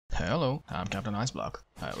Hello, I'm Captain Iceblock.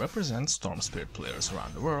 I represent Storm Spirit players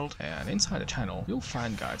around the world, and inside the channel you'll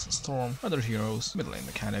find guides on Storm, other heroes, mid lane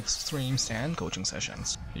mechanics, streams, and coaching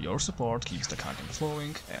sessions. Your support keeps the content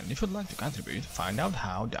flowing, and if you'd like to contribute, find out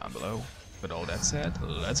how down below. With all that said,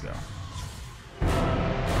 let's go.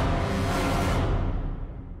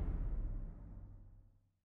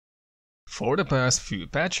 For the past few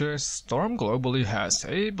patches, Storm globally has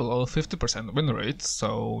a below 50% win rate,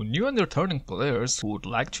 so new and returning players who would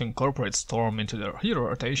like to incorporate Storm into their hero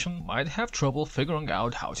rotation might have trouble figuring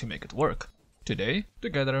out how to make it work. Today,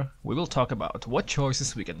 together, we will talk about what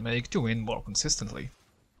choices we can make to win more consistently.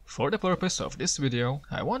 For the purpose of this video,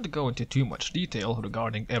 I won't go into too much detail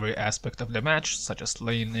regarding every aspect of the match, such as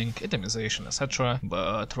laning, itemization, etc.,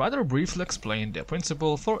 but rather briefly explain the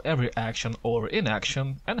principle for every action or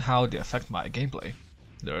inaction and how they affect my gameplay.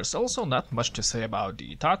 There's also not much to say about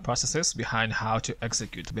the thought processes behind how to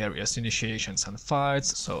execute various initiations and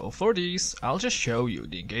fights, so for these, I'll just show you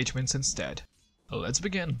the engagements instead. Let's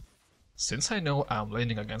begin. Since I know I'm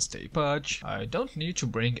laning against a pudge, I don't need to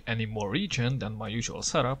bring any more regen than my usual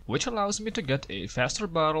setup, which allows me to get a faster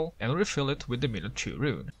bottle and refill it with the minute 2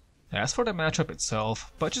 rune. As for the matchup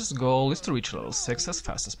itself, Pudge's goal is to reach level 6 as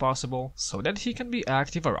fast as possible, so that he can be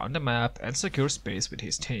active around the map and secure space with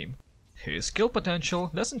his team. His skill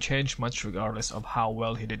potential doesn't change much regardless of how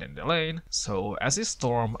well he did in the lane, so as a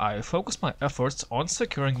Storm I focus my efforts on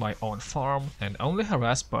securing my own farm and only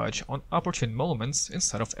harass Pudge on opportune moments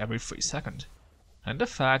instead of every 3 seconds. And the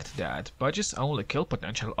fact that Pudge's only kill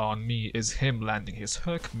potential on me is him landing his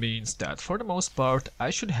hook means that for the most part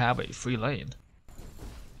I should have a free lane.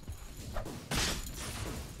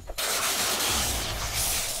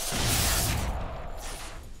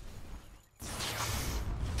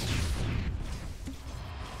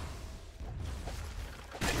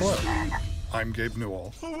 Hello, I'm Gabe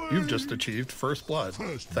Newell. You've just achieved First Blood.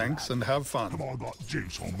 Thanks and have fun. I got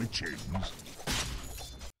Jace on my chains.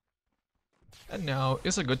 And now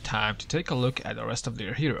is a good time to take a look at the rest of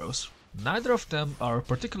their heroes. Neither of them are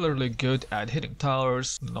particularly good at hitting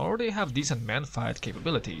towers, nor they have decent man-fight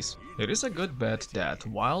capabilities. It is a good bet that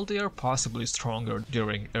while they are possibly stronger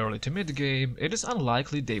during early to mid-game, it is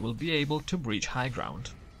unlikely they will be able to breach high ground.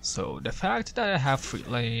 So the fact that I have free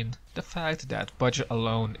lane, the fact that Pudge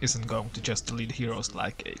alone isn't going to just lead heroes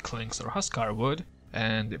like a Clinks or Huskar would,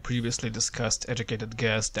 and the previously discussed educated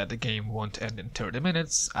guess that the game won't end in 30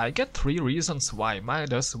 minutes, I get 3 reasons why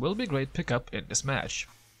Midas will be great pickup in this match.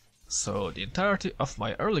 So the entirety of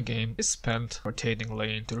my early game is spent rotating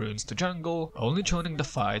lane to runes to jungle, only joining the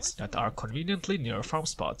fights that are conveniently near farm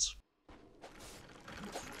spots.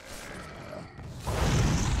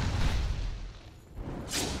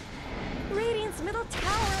 Middle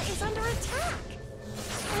tower is under attack.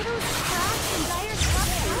 Are those cracks in Dire's top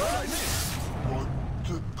tower? What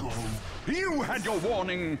to go? You had your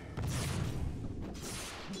warning!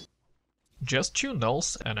 Just 2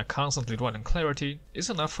 nulls and a constantly running clarity is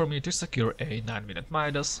enough for me to secure a 9-minute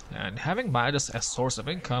Midas, and having Midas as source of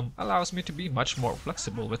income allows me to be much more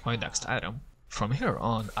flexible with my next item. From here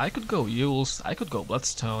on, I could go Yules, I could go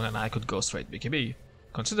Bloodstone, and I could go straight BKB.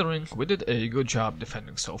 Considering we did a good job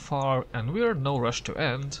defending so far, and we're in no rush to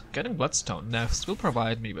end, getting Bloodstone next will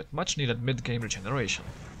provide me with much needed mid-game regeneration,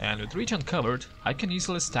 and with regen covered, I can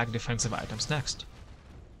easily stack defensive items next.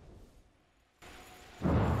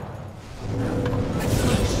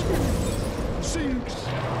 Sinks.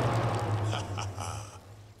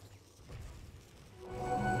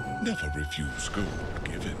 Never refuse gold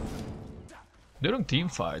given. During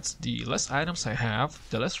teamfights, the less items I have,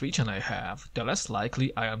 the less regen I have, the less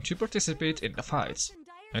likely I am to participate in the fights.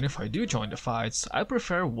 And if I do join the fights, I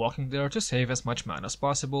prefer walking there to save as much mana as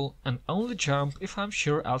possible, and only jump if I'm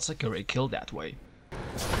sure I'll secure a kill that way.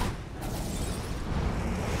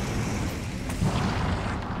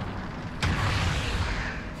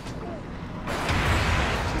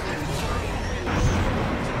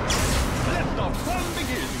 Let the fun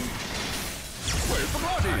begin! Where's the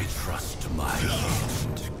body? I trust my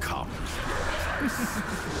hand comes.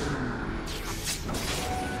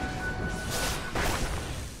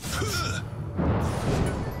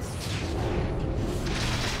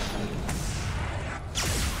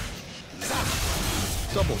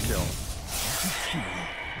 Double kill.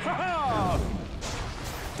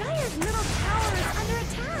 Dire's middle tower is under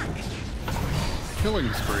attack.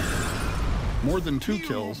 Killing spree. More than 2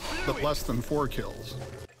 kills, but less than 4 kills.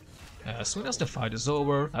 As soon as the fight is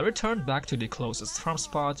over, I return back to the closest farm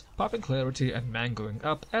spot, popping clarity and mangoing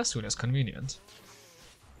up as soon as convenient.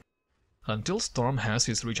 Until Storm has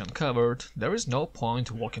his regen covered, there is no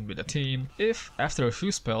point walking with the team if, after a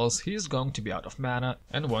few spells, he is going to be out of mana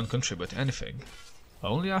and won't contribute anything.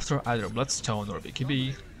 Only after either Bloodstone or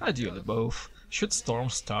BKB, ideally both, should Storm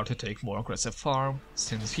start to take more aggressive farm,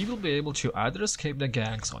 since he will be able to either escape the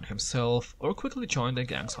ganks on himself or quickly join the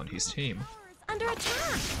ganks on his team. Under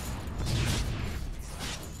attack!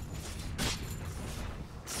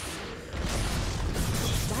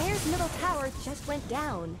 Dire's middle tower just went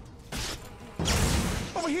down.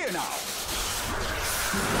 Over here now!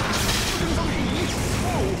 Looking for me?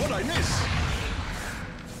 Oh, what'd I miss?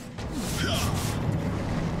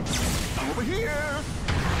 Now over here!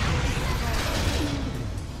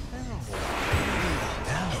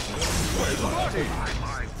 Where's the party?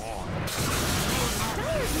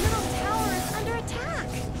 Dire's middle tower is under attack!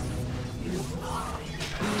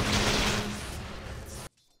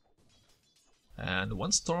 And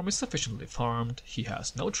once Storm is sufficiently farmed, he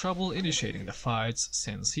has no trouble initiating the fights,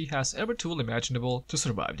 since he has every tool imaginable to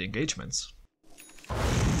survive the engagements.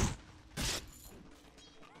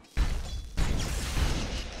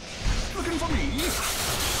 Looking for me?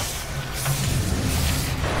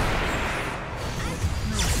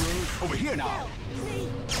 Over here now!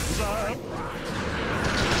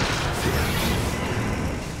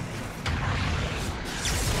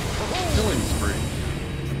 Killing spree.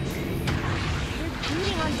 They're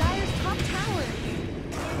beating on Dire's top tower!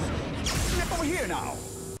 Over here now!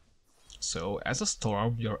 So, as a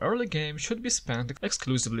Storm, your early game should be spent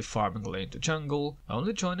exclusively farming lane to jungle,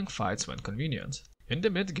 only joining fights when convenient. In the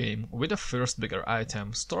mid game, with the first bigger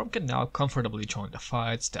item, Storm can now comfortably join the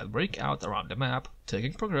fights that break out around the map,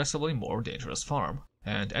 taking progressively more dangerous farm.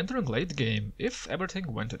 And entering late game, if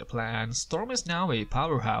everything went to the plan, Storm is now a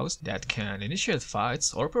powerhouse that can initiate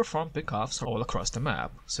fights or perform pickoffs all across the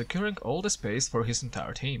map, securing all the space for his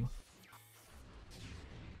entire team.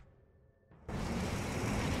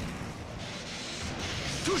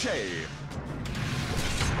 Touché!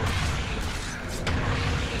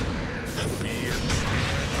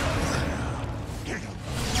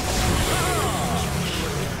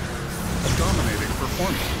 A dominating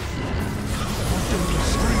performance.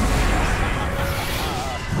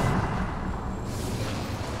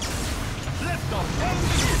 Let the fun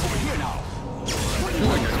begin! Over here now!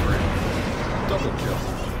 Killing spree. Double kill.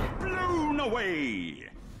 Blown away!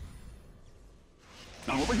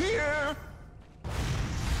 Now over here!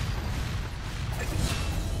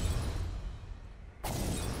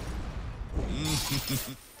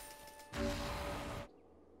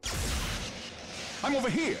 I'm over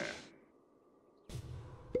here!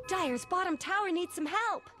 Dire's bottom tower needs some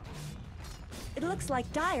help! It looks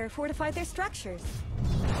like Dire fortified their structures.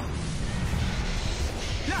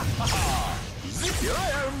 Zip, here I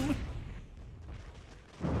am!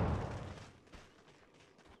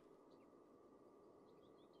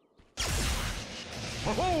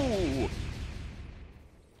 Ho-ho!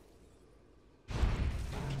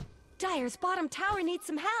 Dire's bottom tower needs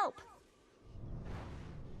some help!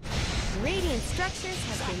 Radiant structures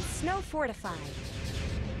have been snow fortified.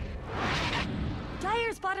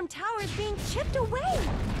 Dire's bottom tower is being chipped away!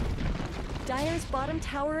 Dire's bottom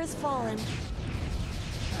tower has fallen.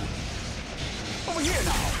 Over here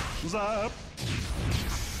now! Zap!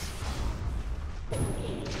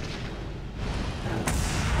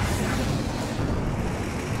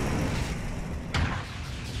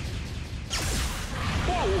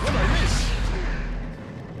 Whoa, what'd I miss?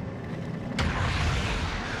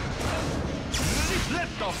 Let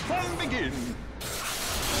the fun begin!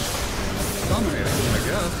 Dominating, I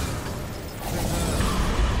guess.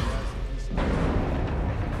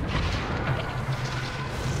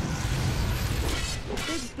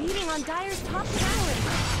 They're beating on Dire's top tower.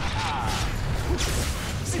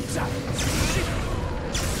 Zip zap! Zip!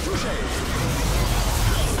 Touché!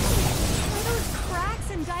 Are those cracks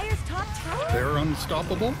in Dire's top tower? They're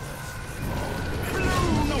unstoppable.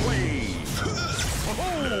 Blown away!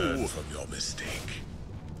 Learn from your mistake.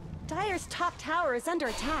 Dire's top tower is under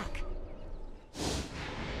attack.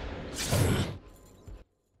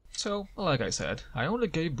 So, like I said, I only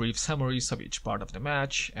gave brief summaries of each part of the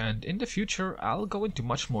match, and in the future I'll go into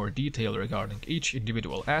much more detail regarding each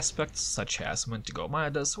individual aspect, such as when to go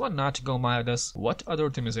Midas, when not to go Midas, what other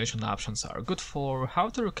optimization options are good for, how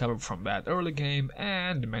to recover from bad early game,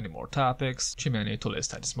 and many more topics, too many to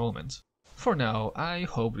list at this moment. For now, I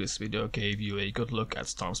hope this video gave you a good look at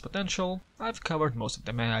Storm's potential. I've covered most of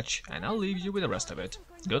the match, and I'll leave you with the rest of it.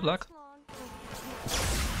 Good luck!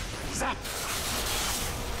 Zap!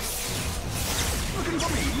 Looking for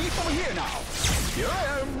me? Over here now! Here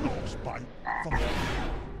I am!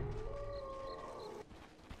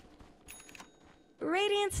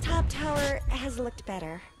 Radiant's top tower has looked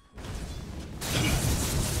better.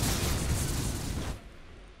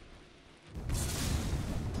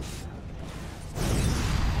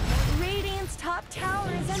 top tower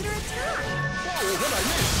is under attack. Whoa, what'd I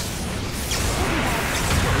miss?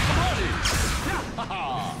 Where's the party?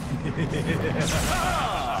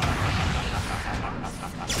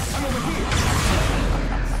 I'm over here.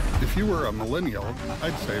 If you were a millennial,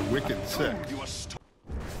 I'd say wicked sick. You are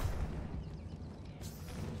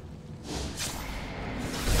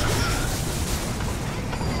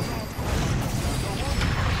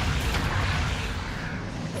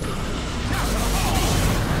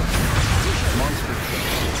Monster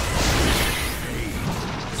kill.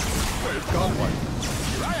 Godlike.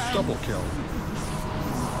 Double kill.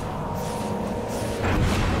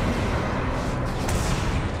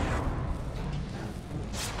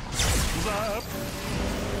 up.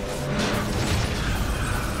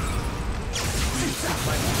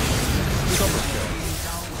 Double kill.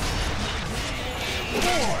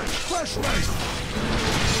 Boy, flashlight.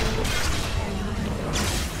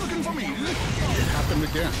 Looking for me? It happened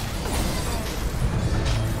again.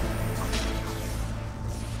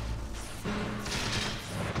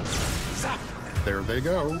 Zap. There they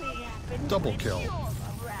go. Double kill.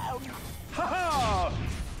 Ha-ha!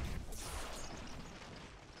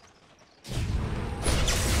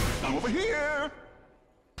 I'm over here.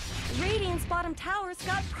 Radiant's bottom tower's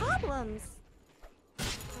got problems.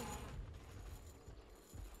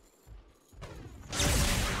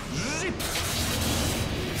 Zip.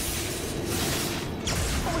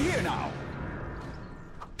 Over here now.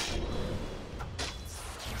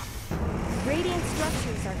 Radiant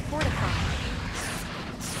structures are fortified.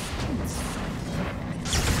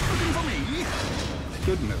 Looking for me?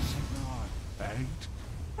 Goodness. Thanked.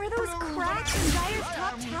 Are those cracks in Dire's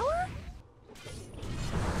top tower?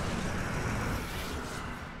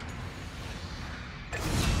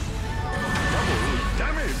 Double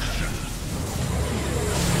damage.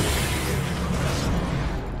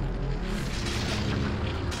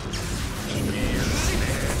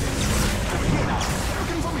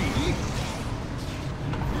 Looking for me?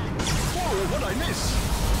 Whoa, what'd I miss?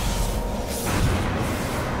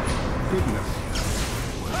 Goodness.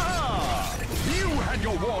 Ah! You had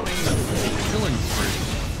your warning. Killing spree.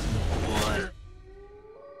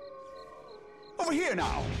 Over here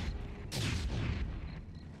now.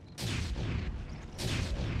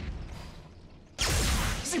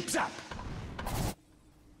 Zip zap.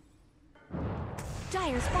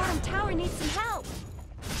 Dire's bottom tower needs some help.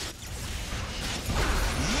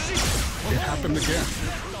 It happened again.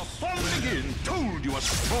 The fun begin. Told you a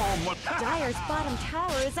storm was. Dire's bottom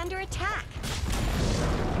tower is under attack.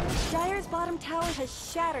 Dire's bottom tower has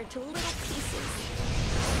shattered to little pieces.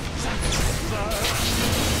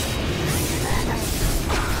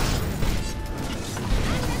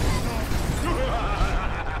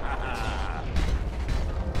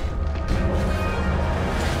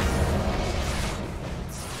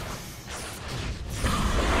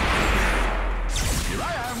 Here I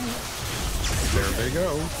am. There they go.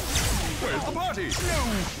 Where's the party? No.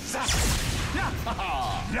 Zap. Yeah.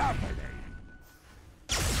 Yeah.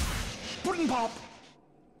 Puddin' pop.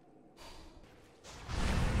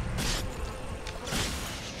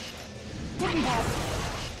 Puddin' pop.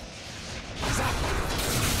 Zap.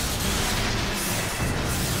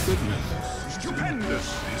 Goodness. Stupendous.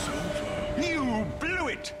 You blew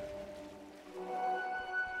it.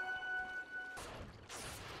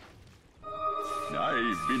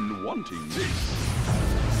 I've been wanting this.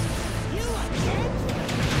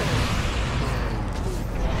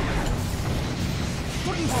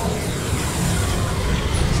 Puddin' pop.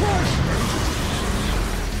 Trash.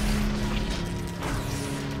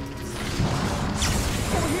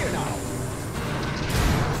 Over here now.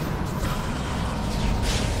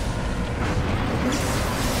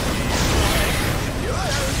 Here I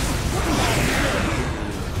am. Puddin' pop.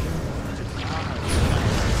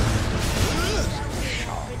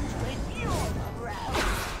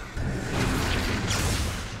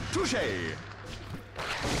 Touché.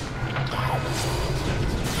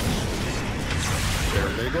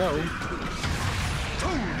 There they go.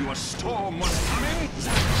 Told you a storm was coming.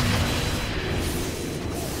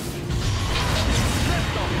 Let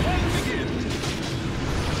the fun begin.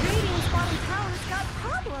 Radiant's bottom tower's got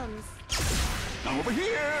problems. Now over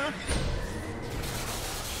here.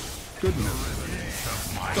 Goodness.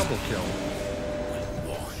 Double kill.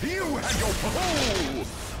 You had your oh!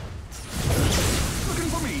 Looking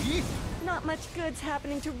for me? Not much good's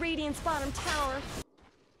happening to Radiant's bottom tower.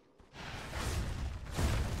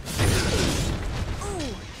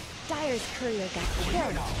 Ooh, Dire's courier got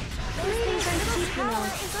killed. Those things are cheap, you know.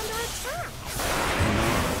 Is under attack.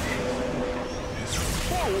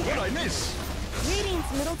 Whoa, what'd I miss?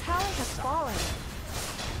 Radiant's middle tower has fallen.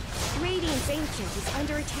 Radiant's ancient is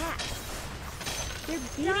under attack. They're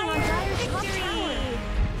beating on Dire's top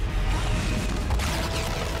tower.